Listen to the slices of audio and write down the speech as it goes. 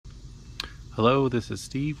Hello, this is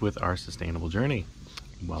Steve with Our Sustainable Journey.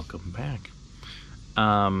 Welcome back.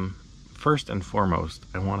 First and foremost,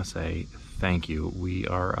 I want to say thank you. We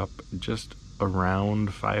are up just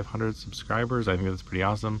around 500 subscribers. I think that's pretty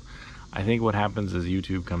awesome. I think what happens is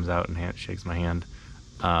YouTube comes out and shakes my hand.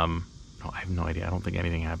 No, I have no idea. I don't think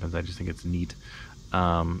anything happens. I just think it's neat.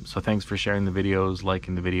 So thanks for sharing the videos,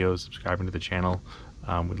 liking the videos, subscribing to the channel.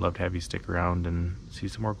 We'd love to have you stick around and see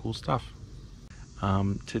some more cool stuff.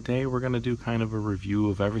 Today we're going to do kind of a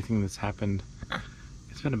review of everything that's happened.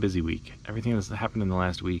 It's been a busy week. Everything that's happened in the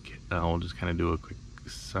last week. We'll just kind of do a quick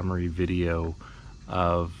summary video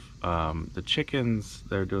of the chickens.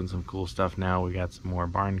 They're doing some cool stuff now. We got some more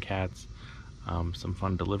barn cats, some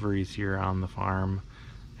fun deliveries here on the farm,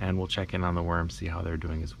 and we'll check in on the worms, see how they're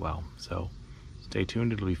doing as well. So stay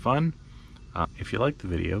tuned, it'll be fun. If you like the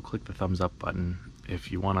video, click the thumbs up button.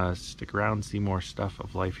 If you want to stick around and see more stuff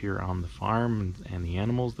of life here on the farm and the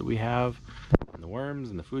animals that we have, and the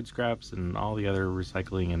worms and the food scraps and all the other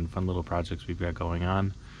recycling and fun little projects we've got going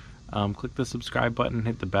on, click the subscribe button,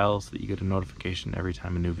 hit the bell so that you get a notification every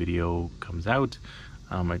time a new video comes out.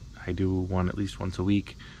 I do one at least once a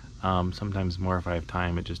week, sometimes more if I have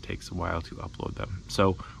time. It just takes a while to upload them.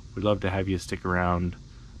 So we'd love to have you stick around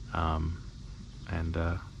and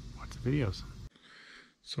watch the videos.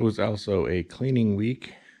 So it's also a cleaning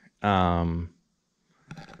week, and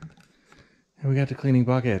we got to cleaning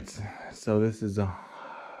buckets. So this is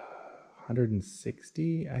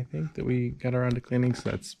 160, I think, that we got around to cleaning.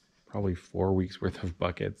 So that's probably 4 weeks worth of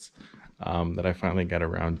buckets that I finally got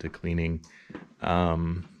around to cleaning.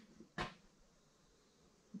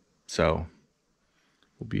 So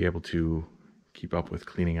we'll be able to keep up with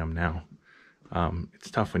cleaning them now.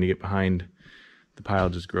 It's tough when you get behind. The pile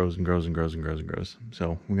just grows and grows and grows and grows and grows.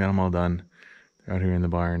 So we got them all done. They're out here in the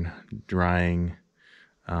barn drying.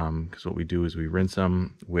 Because what we do is we rinse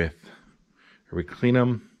them with, or we clean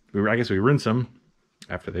them. I guess we rinse them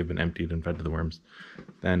after they've been emptied and fed to the worms.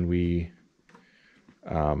 Then we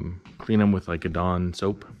clean them with like a Dawn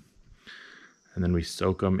soap. And then we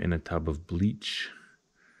soak them in a tub of bleach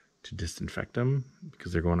to disinfect them,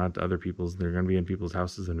 because they're going out to other people's, they're going to be in people's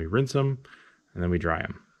houses. And we rinse them and then we dry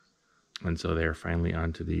them. And so they're finally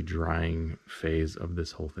onto the drying phase of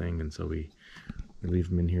this whole thing. And so we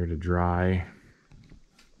leave them in here to dry.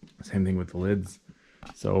 Same thing with the lids.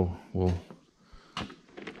 So we'll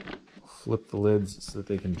flip the lids so that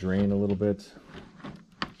they can drain a little bit.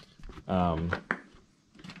 And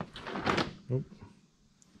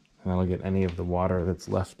that'll get any of the water that's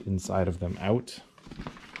left inside of them out.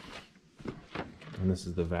 And this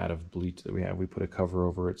is the vat of bleach that we have. We put a cover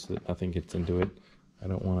over it so that nothing gets into it. I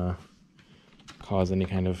don't want to cause any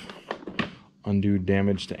kind of undue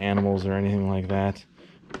damage to animals or anything like that.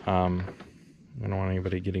 I don't want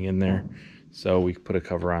anybody getting in there, so we put a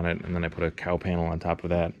cover on it, and then I put a cow panel on top of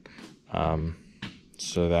that,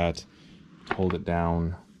 so that hold it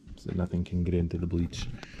down so that nothing can get into the bleach,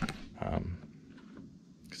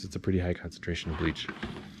 because it's a pretty high concentration of bleach.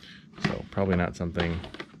 So probably not something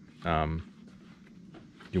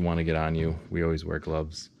you want to get on you. We always wear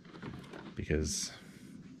gloves because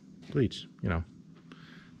bleach, you know,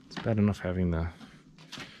 it's bad enough having the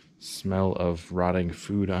smell of rotting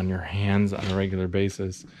food on your hands on a regular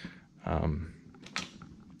basis.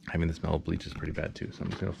 Having the smell of bleach is pretty bad too. So I'm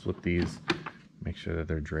just gonna flip these, make sure that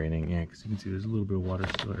they're draining. Yeah, because you can see there's a little bit of water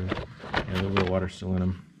still, a little bit of water still in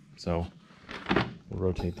them. So we'll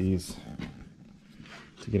rotate these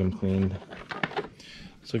to get them cleaned.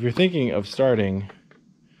 So if you're thinking of starting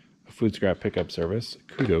a food scrap pickup service,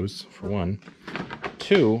 kudos for one.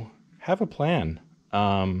 Two, have a plan.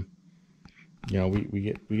 You know,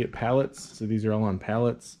 we get pallets, so these are all on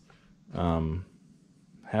pallets.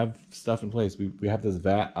 Have stuff in place. We have this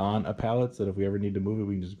vat on a pallet, so that if we ever need to move it,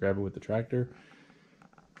 we can just grab it with the tractor.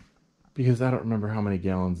 Because I don't remember how many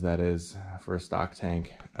gallons that is for a stock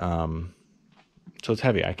tank. So it's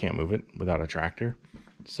heavy. I can't move it without a tractor.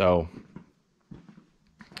 So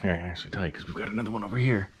here, I can actually tell you, because we've got another one over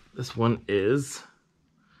here. This one is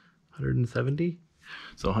 170.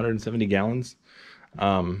 So 170 gallons.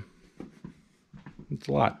 It's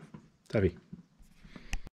a lot. It's heavy.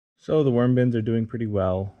 So the worm bins are doing pretty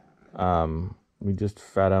well. We just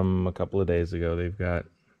fed them a couple of days ago. They're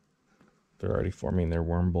already forming their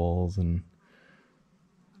worm balls and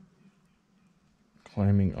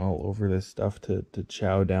climbing all over this stuff to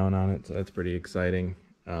chow down on it. So that's pretty exciting.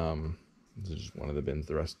 This is just one of the bins.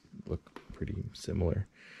 The rest look pretty similar.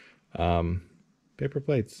 Paper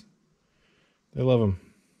plates. They love them.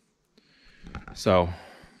 So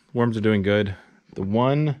worms are doing good. The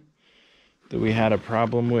one that we had a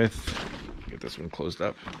problem with, get this one closed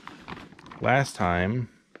up, last time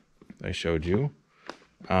I showed you.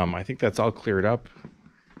 I think that's all cleared up.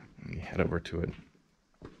 Let me head over to it.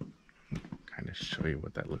 Kind of show you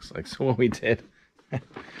what that looks like. So what we did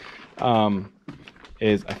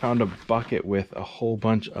is I found a bucket with a whole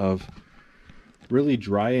bunch of really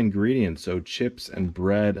dry ingredients. So chips and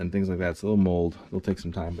bread and things like that. It's a little mold. It'll take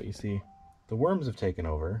some time, but you see the worms have taken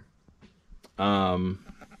over. And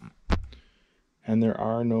there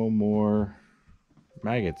are no more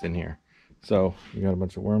maggots in here. So you got a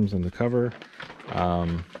bunch of worms in the cover.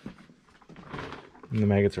 And the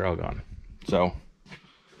maggots are all gone. So,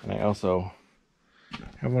 and I also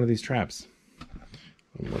have one of these traps.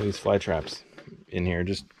 One of these fly traps in here,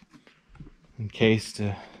 just in case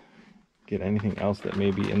to get anything else that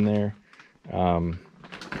may be in there. On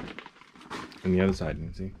the other side, you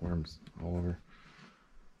can see worms all over.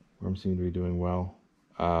 Worms seem to be doing well.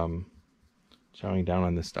 Chowing down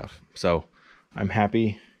on this stuff. So I'm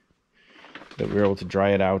happy that we were able to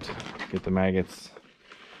dry it out, get the maggots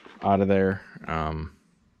out of there. So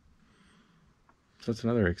that's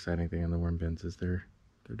another exciting thing on the worm bins, is they're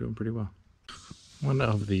doing pretty well. One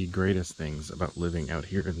of the greatest things about living out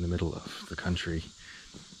here in the middle of the country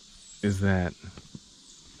is that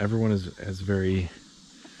everyone has very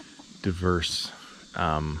diverse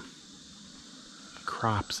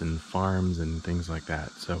crops and farms and things like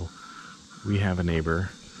that. So we have a neighbor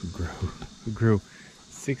who grew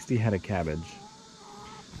 60 head of cabbage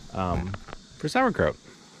for sauerkraut.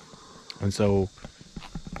 And so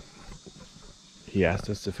he asked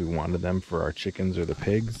us if we wanted them for our chickens or the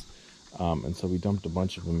pigs. And so we dumped a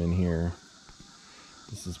bunch of them in here.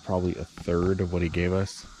 This is probably a third of what he gave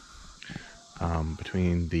us.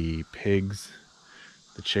 Between the pigs,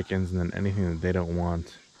 the chickens, and then anything that they don't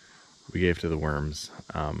want, we gave to the worms.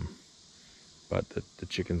 But the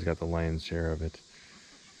chickens got the lion's share of it.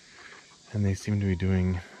 And they seem to be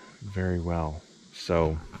doing very well.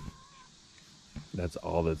 So that's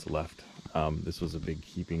all that's left. This was a big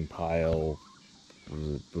heaping pile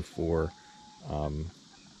before.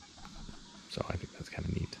 So I think that's kind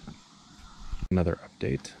of neat. Another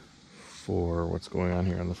update for what's going on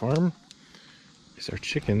here on the farm is our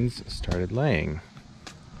chickens started laying,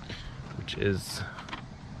 which is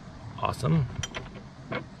awesome.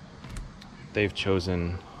 They've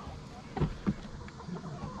chosen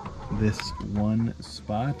this one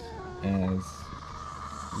spot as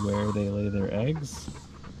where they lay their eggs.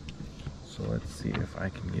 So let's see if I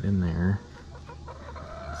can get in there.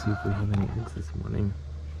 See if we have any eggs this morning.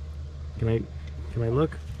 Can I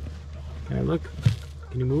look? Can I look?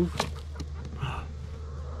 Can you move?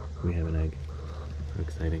 We have an egg. How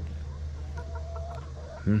exciting.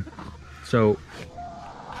 So,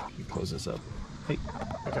 let me close this up. Hey,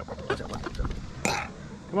 watch out, watch out, watch out.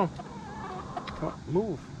 Come on. Come on,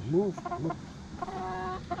 move.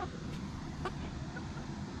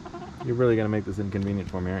 You're really gonna make this inconvenient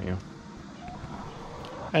for me, aren't you?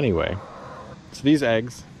 Anyway, so these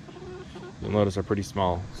eggs, you'll notice, are pretty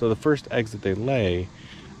small. So the first eggs that they lay,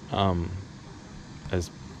 as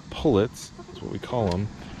pullets, is what we call them,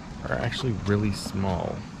 are actually really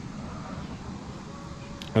small.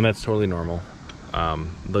 And that's totally normal.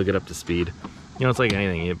 They'll get up to speed. You know, it's like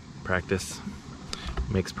anything, you practice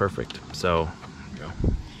makes perfect. So, there you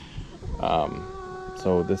go.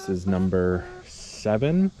 So this is number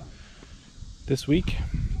 7 this week.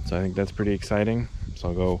 So I think that's pretty exciting. So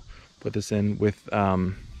I'll go put this in with,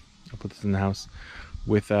 I'll put this in the house.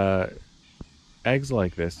 With eggs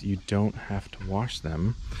like this, you don't have to wash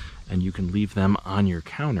them, and you can leave them on your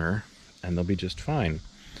counter and they'll be just fine.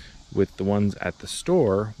 With the ones at the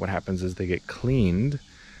store, what happens is they get cleaned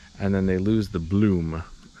and then they lose the bloom.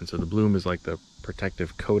 And so the bloom is like the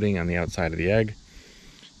protective coating on the outside of the egg.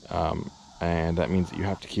 And that means that you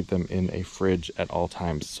have to keep them in a fridge at all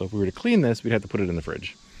times. So if we were to clean this, we'd have to put it in the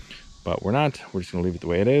fridge. But we're not. We're just gonna leave it the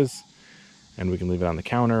way it is. And we can leave it on the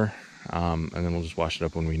counter. And then we'll just wash it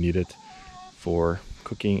up when we need it for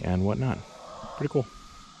cooking and whatnot. Pretty cool.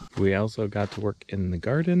 We also got to work in the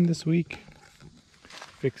garden this week.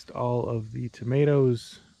 Fixed all of the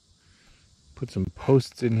tomatoes. Put some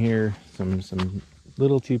posts in here. Some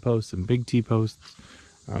little T-posts, some big T-posts,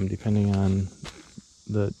 depending on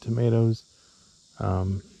the tomatoes,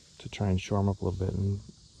 to try and shore them up a little bit. And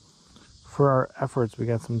for our efforts, we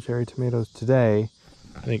got some cherry tomatoes today.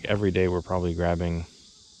 I think every day we're probably grabbing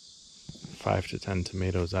 5 to 10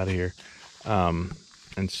 tomatoes out of here.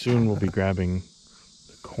 And soon we'll be grabbing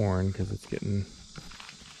the corn because it's getting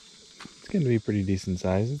to be pretty decent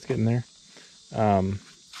size. It's getting there.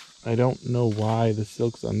 I don't know why the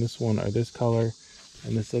silks on this one are this color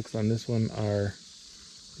and the silks on this one are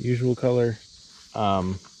the usual color.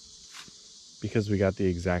 Because we got the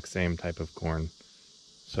exact same type of corn.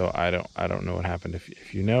 So I don't know what happened.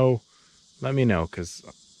 If you know, let me know, because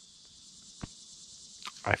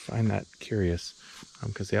I find that curious,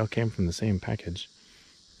 because they all came from the same package.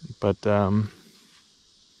 But yeah,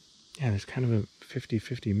 there's kind of a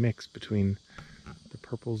 50-50 mix between the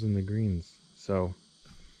purples and the greens. So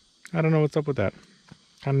I don't know what's up with that.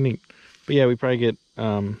 Kind of neat. But yeah, we probably get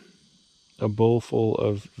a bowl full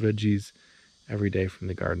of veggies every day from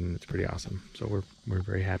the garden. It's pretty awesome. So we're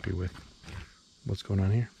very happy with what's going on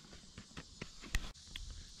here.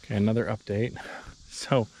 Okay, another update.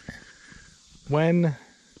 So when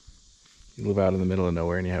you live out in the middle of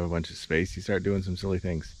nowhere and you have a bunch of space, you start doing some silly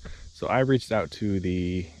things. So I reached out to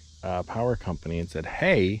the power company and said,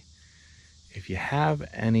 hey, if you have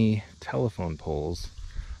any telephone poles,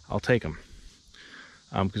 I'll take them.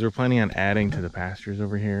 Because we're planning on adding to the pastures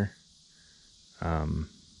over here.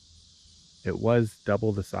 It was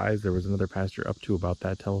double the size. There was another pasture up to about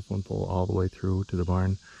that telephone pole all the way through to the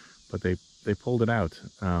barn, but they pulled it out.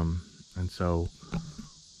 And so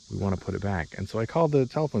we want to put it back. And so I called the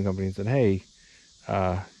telephone company and said, hey,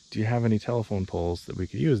 do you have any telephone poles that we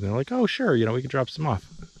could use? And they're like, oh, sure, we could drop some off.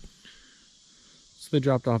 So they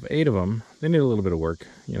dropped off 8 of them. They need a little bit of work.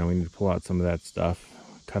 We need to pull out some of that stuff,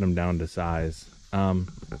 cut them down to size. And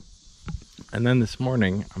then this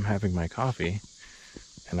morning, I'm having my coffee,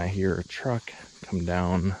 and I hear a truck come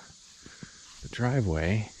down the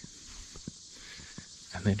driveway,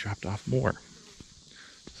 and they dropped off more.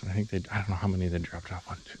 So I think I don't know how many they dropped off.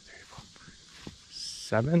 1, 2, 3, 4,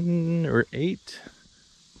 7 or 8.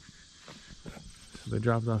 So they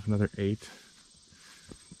dropped off another 8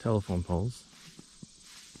 telephone poles.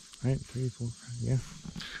 Right, 3, 4, 5, yeah.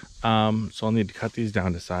 So I'll need to cut these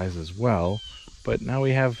down to size as well. But now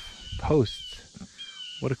we have posts.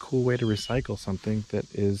 What a cool way to recycle something that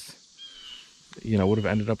is, would have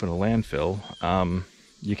ended up in a landfill.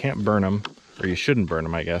 You can't burn them, or you shouldn't burn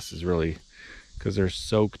them, I guess, is really, because they're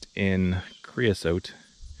soaked in creosote,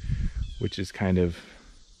 which is kind of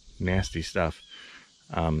nasty stuff.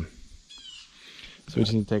 So we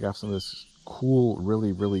just need to take off some of this cool,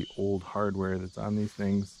 really, really old hardware that's on these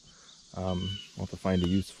things. We'll have to find a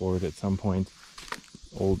use for it at some point.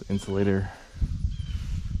 Old insulator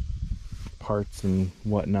parts and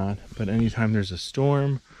whatnot. But anytime there's a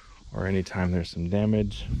storm or anytime there's some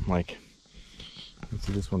damage, like you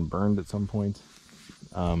see this one burned at some point,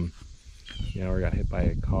 or got hit by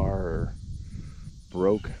a car or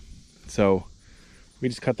broke. So we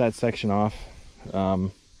just cut that section off. I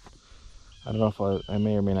don't know if I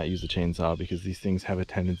may or may not use the chainsaw, because these things have a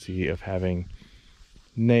tendency of having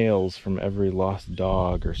nails from every lost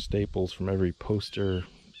dog or staples from every poster,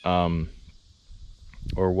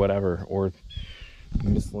 or whatever, or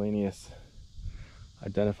miscellaneous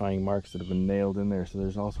identifying marks that have been nailed in there. So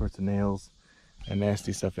there's all sorts of nails and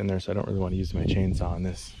nasty stuff in there, so I don't really want to use my chainsaw on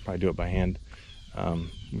this. Probably do it by hand,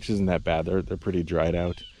 which isn't that bad. They're pretty dried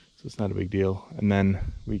out, so it's not a big deal. And then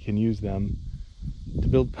we can use them to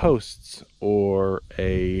build posts or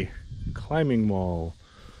a climbing wall,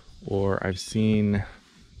 or I've seen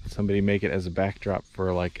somebody make it as a backdrop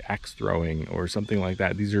for like axe throwing or something like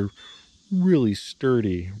that. These are really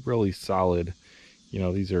sturdy, really solid.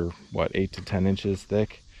 These are what, 8 to 10 inches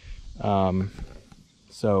thick.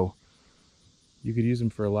 So you could use them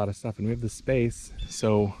for a lot of stuff, and we have the space,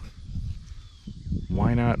 so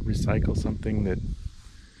why not recycle something that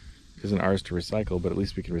isn't ours to recycle, but at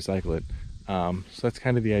least we can recycle it. So that's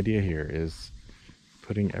kind of the idea here, is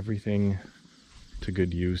putting everything to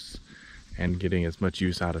good use and getting as much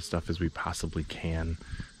use out of stuff as we possibly can.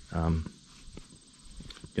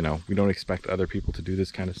 We don't expect other people to do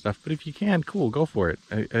this kind of stuff, but if you can, cool, go for it.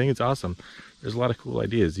 I think it's awesome. There's a lot of cool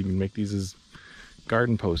ideas. You can make these as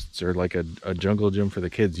garden posts, or like a jungle gym for the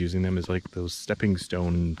kids, using them as like those stepping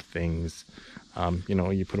stone things.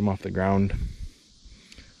 You put them off the ground,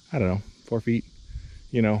 I don't know, 4 feet,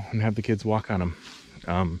 and have the kids walk on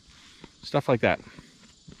them. Stuff like that.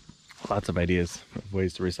 Lots of ideas of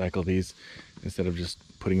ways to recycle these instead of just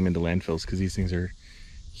putting them into landfills, because these things are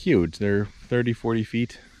huge. They're 30, 40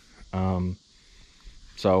 feet.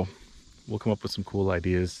 So we'll come up with some cool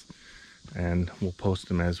ideas, and we'll post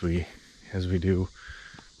them as we do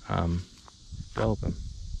develop them,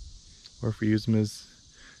 or if we use them as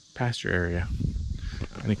pasture area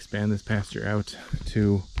and expand this pasture out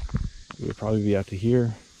to, it would probably be out to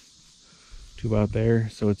here to about there.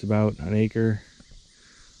 So it's about an acre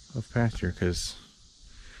of pasture, because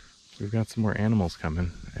we've got some more animals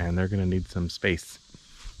coming and they're going to need some space.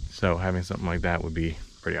 So having something like that would be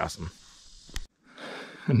pretty awesome.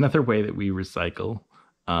 Another way that we recycle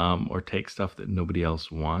or take stuff that nobody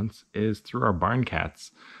else wants is through our barn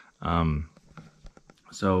cats.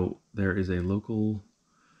 So there is a local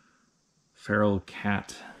feral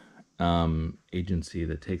cat agency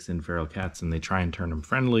that takes in feral cats, and they try and turn them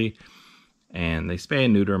friendly, and they spay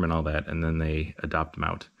and neuter them and all that, and then they adopt them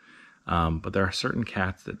out. But there are certain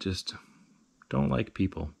cats that just don't like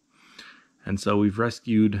people. And so we've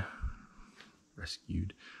rescued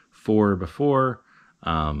 4 before,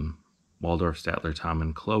 Waldorf, Statler, Tom,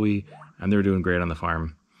 and Chloe, and they're doing great on the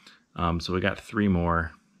farm. So we got 3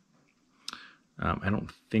 more. I don't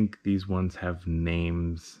think these ones have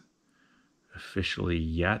names officially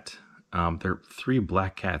yet. They're 3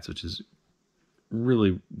 black cats, which is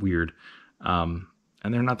really weird. And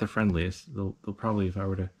they're not the friendliest. They'll probably, if I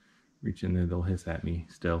were to reach in there, they'll hiss at me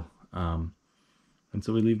still. And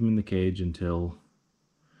so we leave them in the cage until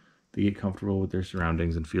they get comfortable with their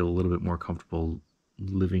surroundings and feel a little bit more comfortable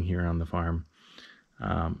living here on the farm.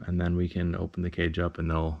 And then we can open the cage up, and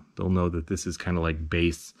they'll know that this is kind of like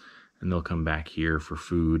base, and they'll come back here for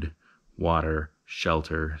food, water,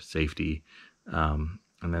 shelter, safety. And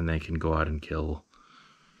then they can go out and kill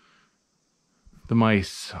the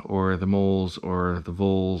mice or the moles or the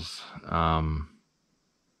voles,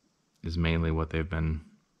 is mainly what they've been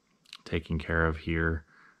taking care of here,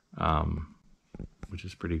 which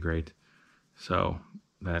is pretty great. So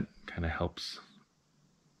that kind of helps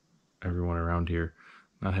everyone around here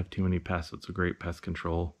not have too many pests. It's a great pest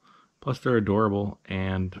control. Plus they're adorable,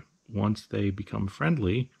 and once they become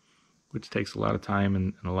friendly, which takes a lot of time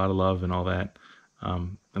and a lot of love and all that,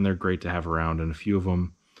 and they're great to have around. And a few of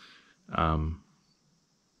them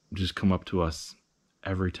just come up to us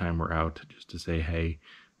every time we're out just to say hey,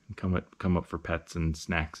 and come up for pets and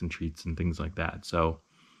snacks and treats and things like that. So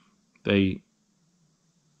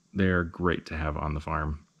they're great to have on the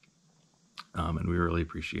farm, and we really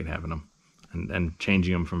appreciate having them and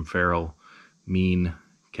changing them from feral, mean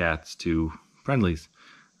cats to friendlies,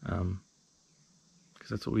 because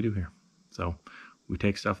that's what we do here. So we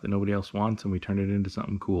take stuff that nobody else wants and we turn it into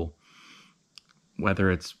something cool,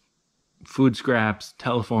 whether it's food scraps,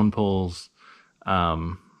 telephone poles,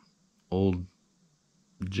 old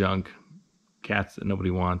junk, cats that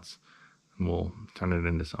nobody wants, and we'll turn it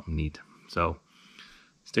into something neat. So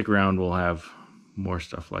stick around, we'll have more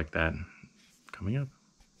stuff like that coming up.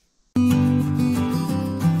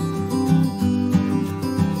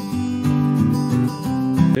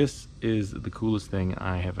 This is the coolest thing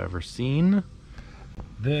I have ever seen.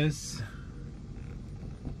 This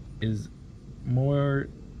is more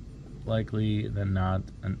likely than not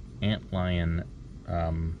an antlion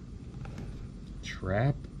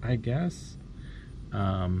trap, I guess.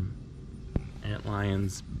 Antlions,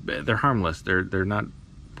 they're harmless. They're not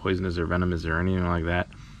poisonous or venomous or anything like that.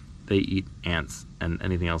 They eat ants and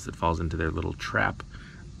anything else that falls into their little trap.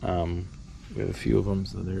 We have a few of them.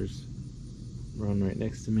 So there's one right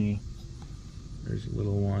next to me. There's a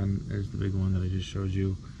little one. There's the big one that I just showed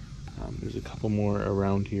you. There's a couple more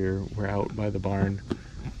around here. We're out by the barn.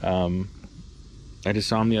 I just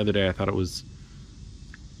saw them the other day. I thought it was,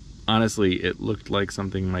 honestly, it looked like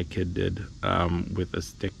something my kid did with a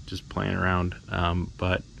stick just playing around.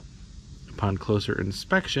 But upon closer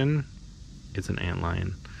inspection, it's an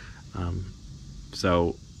antlion.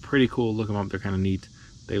 So pretty cool. Look them up. They're kind of neat.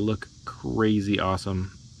 They look crazy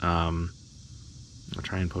awesome. I'll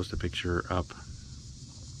try and post a picture up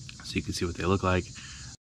so you can see what they look like.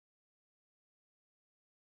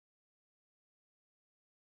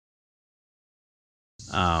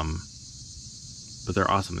 But they're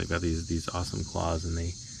awesome. They've got these awesome claws, and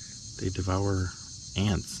they devour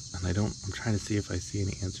ants. And I'm trying to see if I see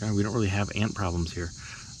any ants around. We don't really have ant problems here.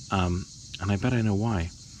 And I bet I know why.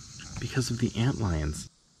 Because of the antlions.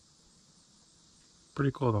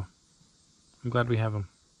 Pretty cool though. I'm glad we have them.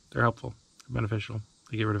 They're helpful. They're beneficial.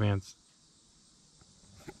 They get rid of ants.